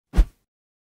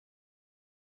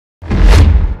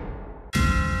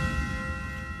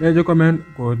Ladies and gentlemen,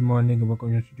 good morning and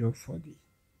welcome to Studio 40.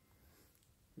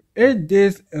 8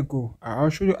 days ago, I'll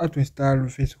show you how to install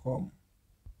HadesROM,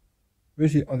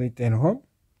 which is on the 10 ROM,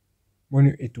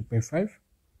 running 2.5.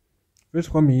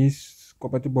 HadesROM is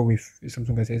compatible with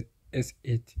Samsung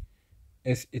S8,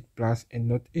 S8 Plus, and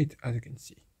Note 8, as you can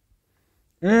see.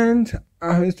 And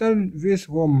I installed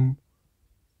HadesROM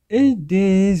 8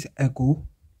 days ago.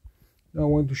 Now I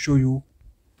want to show you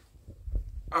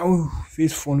how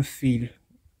this phone feels.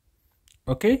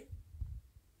 Okay,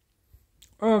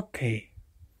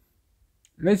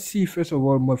 let's see first of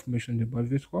all more information about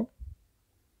HadesROM.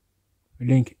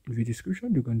 Link in the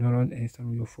description. You can download and install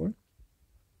on your phone.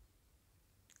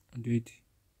 Do it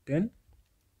then.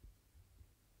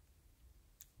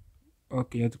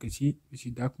 Okay, as you can see, this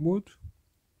is dark mode,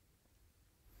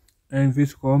 and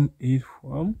this ROM is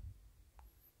from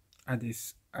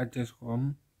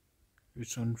HadesROM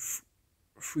version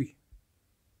 3.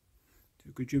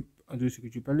 Security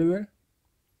level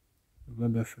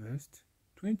November 1st,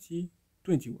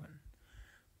 2021.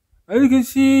 As you can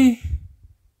see,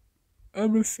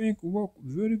 everything works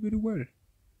very well.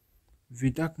 The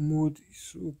dark mode is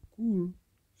so cool,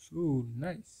 so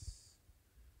nice.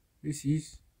 This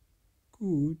is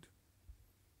good.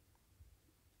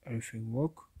 Everything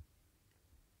work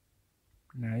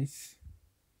nice,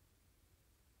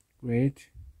 great,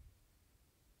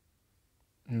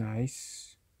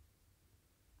 nice.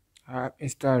 I have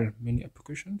installed many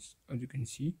applications, as you can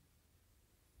see.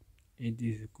 8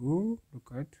 days ago.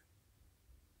 Look at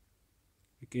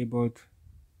the keyboard,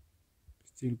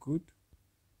 still good,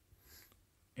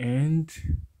 and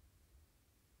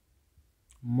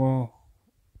more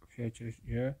features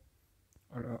here.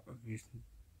 All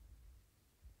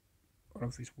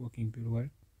of this working very well.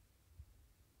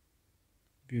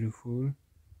 Beautiful.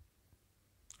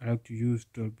 I like to use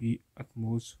Dolby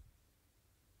Atmos,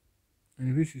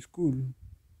 and this is cool.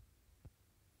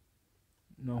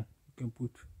 Now you can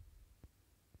put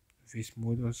this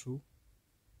mode also,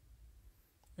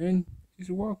 and it's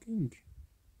working.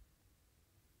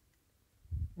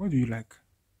 What do you like?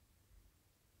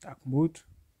 Dark mode?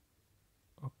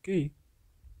 Okay,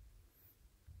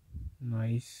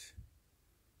 nice.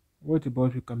 What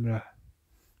about the camera?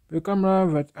 The camera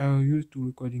that I use to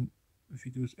recording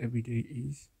videos every day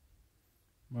is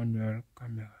manual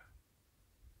camera.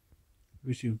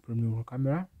 This is premium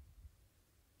camera,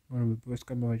 one of the best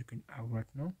cameras you can have right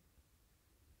now.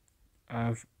 I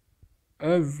have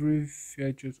every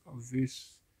features of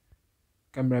this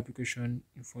camera application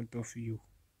in front of you.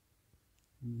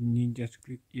 You need just to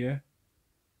click here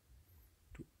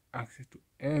to access to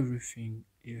everything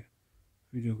here.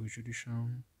 Video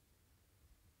resolution,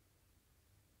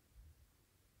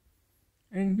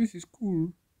 and this is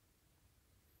cool.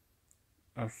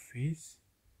 A face,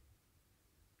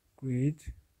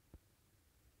 great,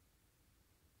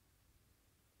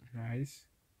 nice.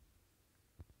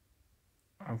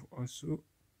 I've also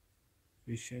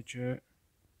researcher,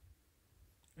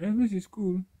 and this is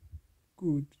cool,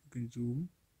 good. You can zoom.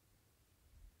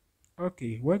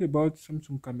 Okay, what about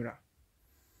Samsung camera?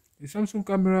 The Samsung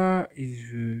camera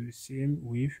is the same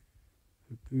with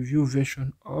the preview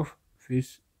version of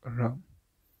HadesROM.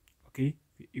 Okay,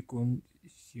 the icon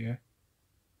is here.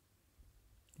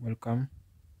 Welcome.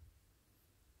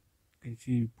 You can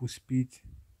see boost speed.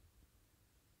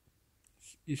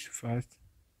 It's fast.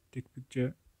 Take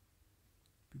picture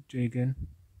again.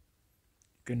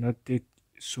 You cannot take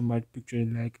so much picture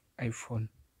like iPhone.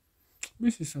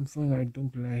 This is something I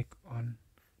don't like on.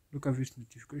 Look at this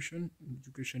notification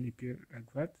appear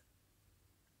like that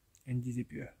and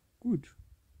disappear. Good.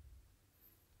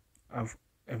 Have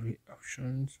every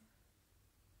options.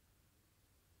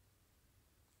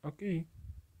 Okay.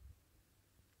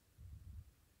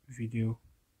 Video.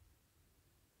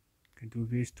 Can do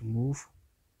this to move.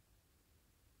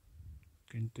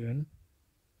 Can turn.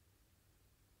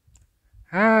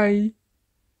 Hi.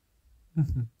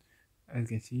 As you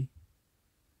can see,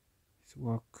 it's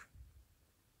work.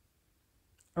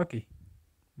 Okay,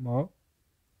 more.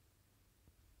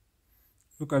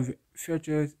 Look at the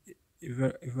features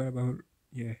available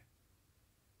here.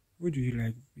 What do you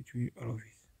like between all of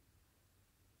it?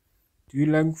 Do you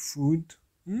like food?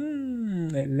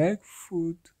 I like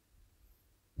food.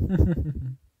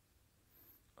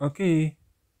 Okay,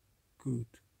 good.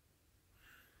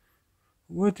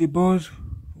 What about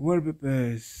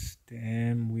wallpapers?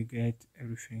 Then we get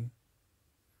everything.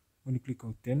 When you click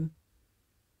on them,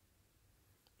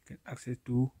 you can access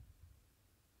to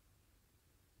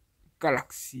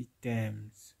Galaxy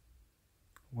themes,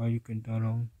 where you can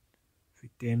download the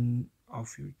theme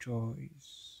of your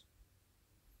choice.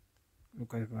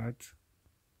 Look at that.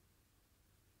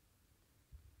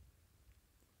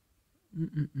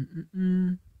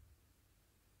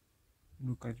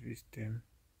 Look at this term.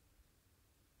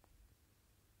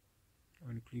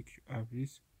 When click you have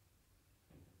this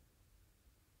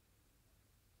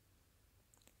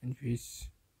and this.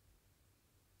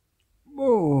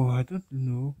 Oh, I don't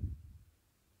know.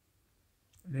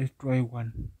 Let's try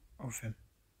one of them,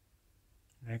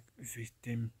 like this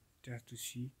term, just to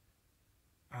see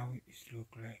how it look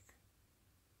like.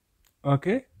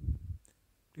 Okay,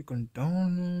 click on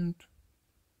download.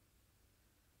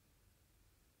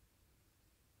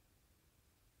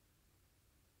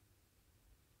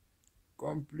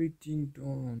 Completing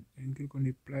down and click on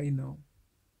apply now.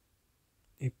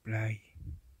 Apply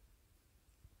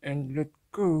and let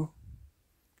go.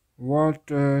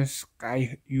 Water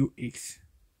Sky UX.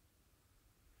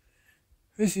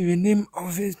 This is the name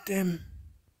of this theme.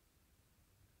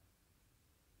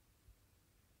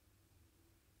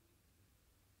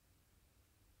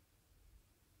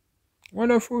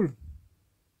 Wonderful.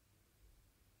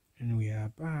 And we are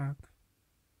back.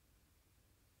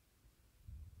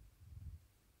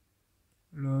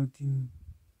 Loading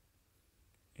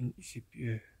and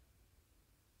disappear.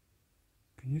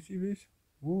 Can you see this?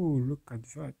 Oh, look at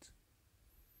that.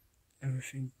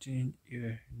 Everything changed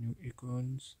here. New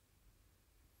icons.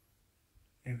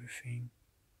 Everything.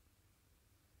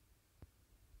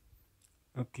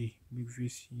 Okay, make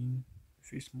this in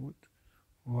face mode.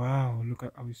 Wow, look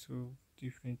at how it's so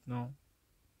different now.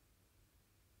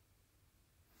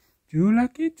 Do you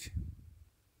like it?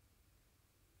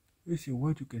 Let's see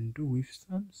what you can do with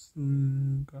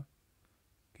Samsung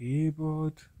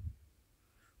keyboard.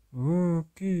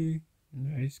 Okay,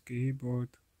 nice keyboard.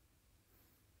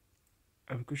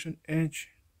 Application Edge.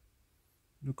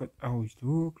 Look at how it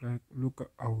look like. Look at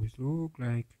how it look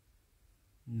like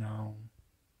now.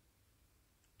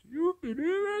 Do you believe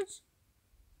it?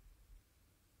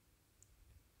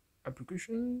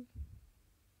 Application.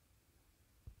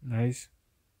 Nice.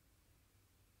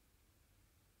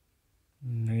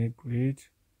 Great.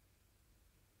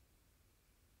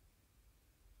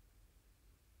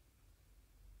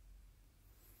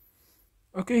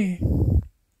 Okay.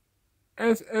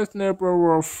 SS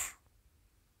Neproof.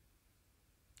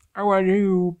 How are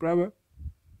you, brother?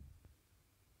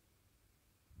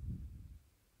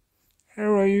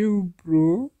 How are you,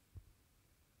 bro?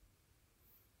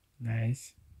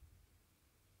 Nice.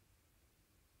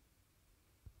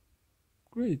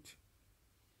 Great.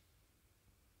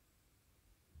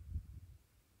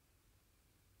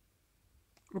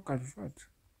 Look at that.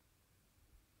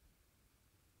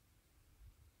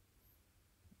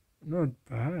 Not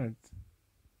bad.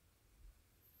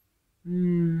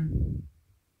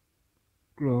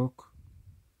 Clock.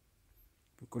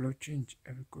 The color change.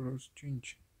 Every color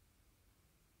change.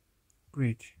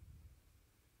 Great.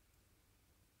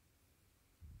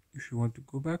 If you want to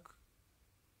go back,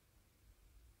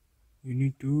 you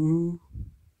need to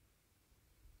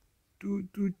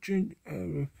change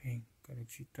everything.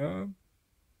 Galaxy tab.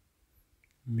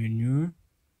 Menu.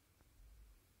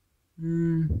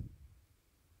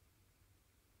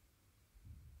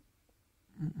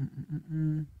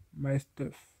 My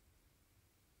stuff.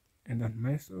 And on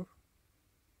my stuff,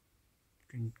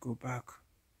 you can go back.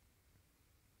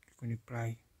 You can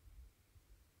apply.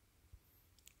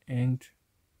 And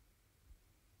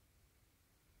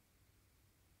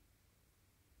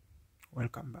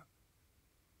welcome back.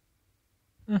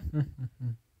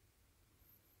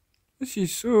 This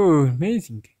is so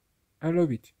amazing. I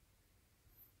love it.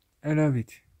 I love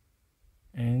it.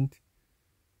 And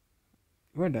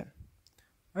well done.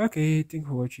 Okay, thank you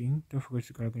for watching. Don't forget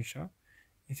to click on share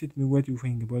and tell me what you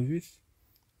think about this.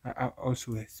 I have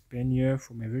also a pen here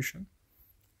for my version.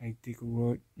 I take a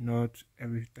word note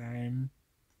every time.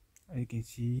 And you can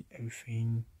see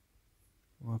everything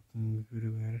working very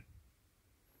well.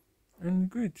 And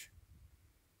good.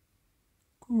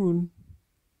 Cool.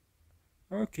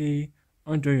 Okay,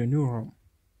 enjoy your new ROM.